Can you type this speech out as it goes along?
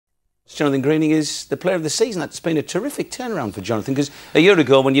Jonathan Greening is the player of the season. That's been a terrific turnaround for Jonathan, because a year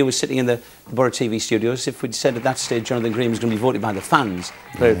ago when you were sitting in the Borough TV studios, if we'd said at that stage Jonathan Greening was going to be voted by the fans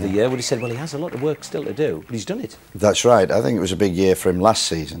player of the year, we'd have said, well, he has a lot of work still to do, but he's done it. That's right. I think it was a big year for him last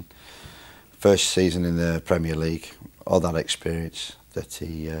season. First season in the Premier League, all that experience that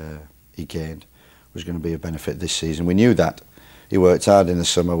he gained was going to be a benefit this season. We knew that. He worked hard in the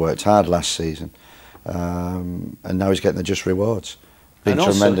summer, worked hard last season, and now he's getting the just rewards. Been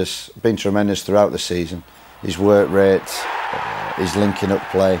tremendous throughout the season. His work rate, his linking up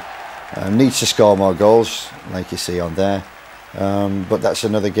play, needs to score more goals, like you see on there. But that's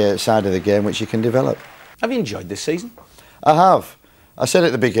another side of the game which you can develop. Have you enjoyed this season? I have. I said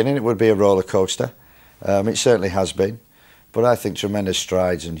at the beginning it would be a roller coaster. It certainly has been. But I think tremendous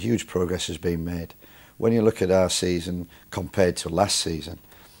strides and huge progress has been made. When you look at our season compared to last season,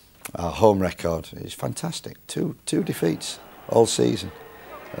 our home record is fantastic. Two defeats all season.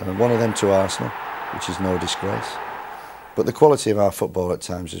 One of them to Arsenal, which is no disgrace. But the quality of our football at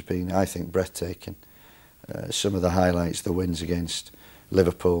times has been, I think, breathtaking. Some of the highlights, the wins against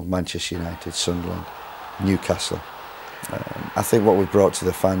Liverpool, Manchester United, Sunderland, Newcastle. I think what we've brought to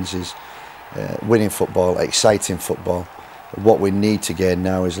the fans is winning football, exciting football. What we need to gain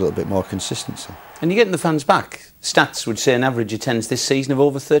now is a little bit more consistency. And you're getting the fans back. Stats would say an average attendance this season of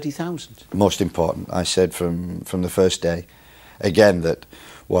over 30,000. Most important, I said from the first day, again, that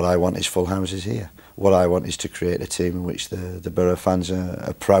what I want is full houses here. What I want is to create a team in which the Borough fans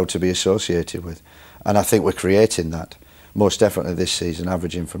are proud to be associated with. And I think we're creating that. Most definitely this season,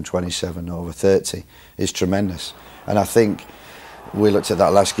 averaging from 27 over 30 is tremendous. And I think we looked at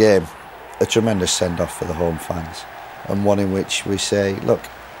that last game, a tremendous send-off for the home fans, and one in which we say, look,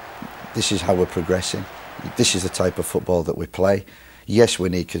 this is how we're progressing. This is the type of football that we play. Yes, we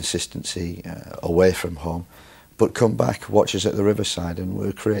need consistency away from home, but come back, watch us at the Riverside, and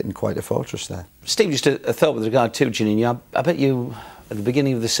we're creating quite a fortress there. Steve, just a thought with regard to Juninho. I bet you, at the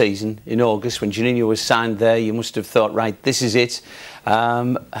beginning of the season, in August, when Juninho was signed there, you must have thought, right, this is it.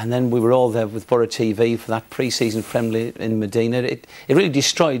 And then we were all there with Borough TV for that pre-season friendly in Medina. It really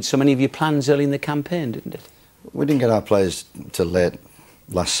destroyed so many of your plans early in the campaign, didn't it? We didn't get our players till late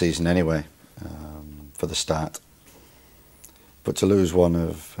last season anyway, for the start. But to lose one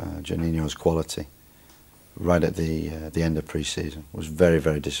of Juninho's quality right at the end of pre-season was very,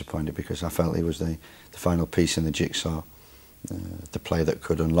 very disappointing, because I felt he was the final piece in the jigsaw, the player that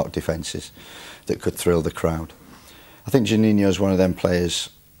could unlock defences, that could thrill the crowd. I think Juninho is one of them players.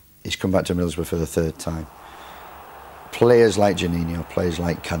 He's come back to Middlesbrough for the third time. Players like Juninho, players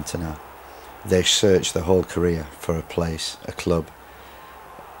like Cantona, they search their whole career for a place, a club,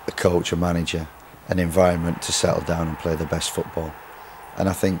 a coach, a manager, an environment to settle down and play the best football. And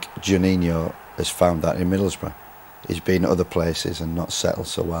I think Juninho has found that in Middlesbrough. He's been at other places and not settled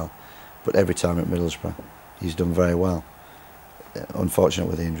so well, but every time at Middlesbrough he's done very well. Unfortunate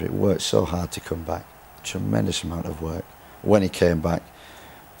with the injury, worked so hard to come back, tremendous amount of work. When he came back,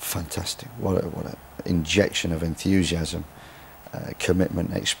 fantastic. What an injection of enthusiasm,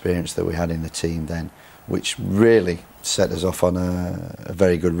 commitment, experience that we had in the team then, which really set us off on a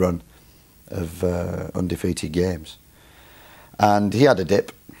very good run of undefeated games. And he had a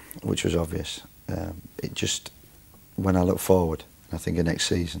dip, which was obvious. It just, when I look forward, I think of next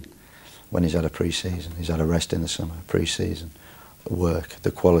season, when he's had a pre-season, he's had a rest in the summer, pre-season, work,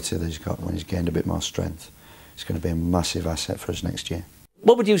 the quality that he's got when he's gained a bit more strength, it's going to be a massive asset for us next year.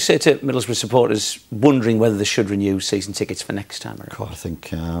 What would you say to Middlesbrough supporters wondering whether they should renew season tickets for next time around? God,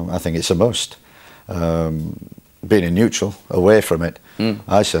 I think it's a must. Being a neutral, away from it,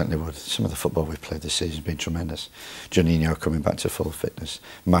 I certainly would. Some of the football we've played this season has been tremendous. Juninho coming back to full fitness.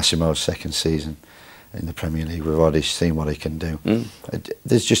 Massimo's second season in the Premier League, we've already seen what he can do.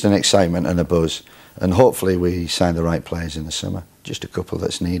 There's just an excitement and a buzz. And hopefully we sign the right players in the summer. Just a couple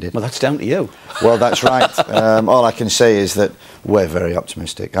that's needed. Well, that's down to you. Well, that's right. All I can say is that we're very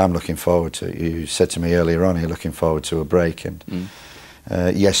optimistic. I'm looking forward to it. You said to me earlier on, you're looking forward to a break. And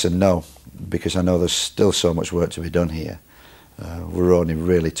yes and no, because I know there's still so much work to be done here. We're only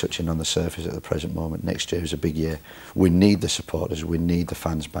really touching on the surface at the present moment. Next year is a big year. We need the supporters. We need the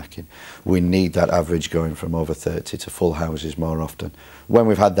fans backing. We need that average going from over 30 to full houses more often. When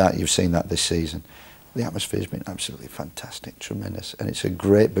we've had that, you've seen that this season. The atmosphere's been absolutely fantastic, tremendous, and it's a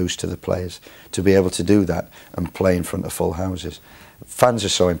great boost to the players to be able to do that and play in front of full houses. Fans are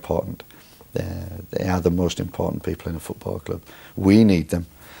so important. They are the most important people in a football club. We need them.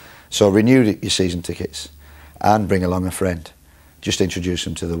 So renew your season tickets and bring along a friend. Just introduce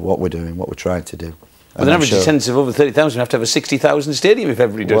them to what we're doing, what we're trying to do. With an average attendance of over 30,000, we have to have a 60,000 stadium if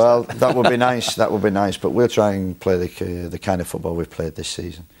everybody does. Well, that would be nice. That would be nice. But we'll try and play the kind of football we've played this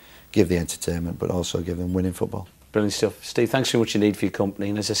season. give the entertainment, but also give them winning football. Brilliant stuff. Steve, thanks very much indeed for your company.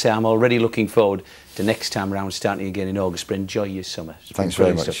 And as I say, I'm already looking forward to next time around starting again in August. But enjoy your summer. Thanks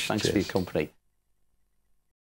very much. Thanks for your company.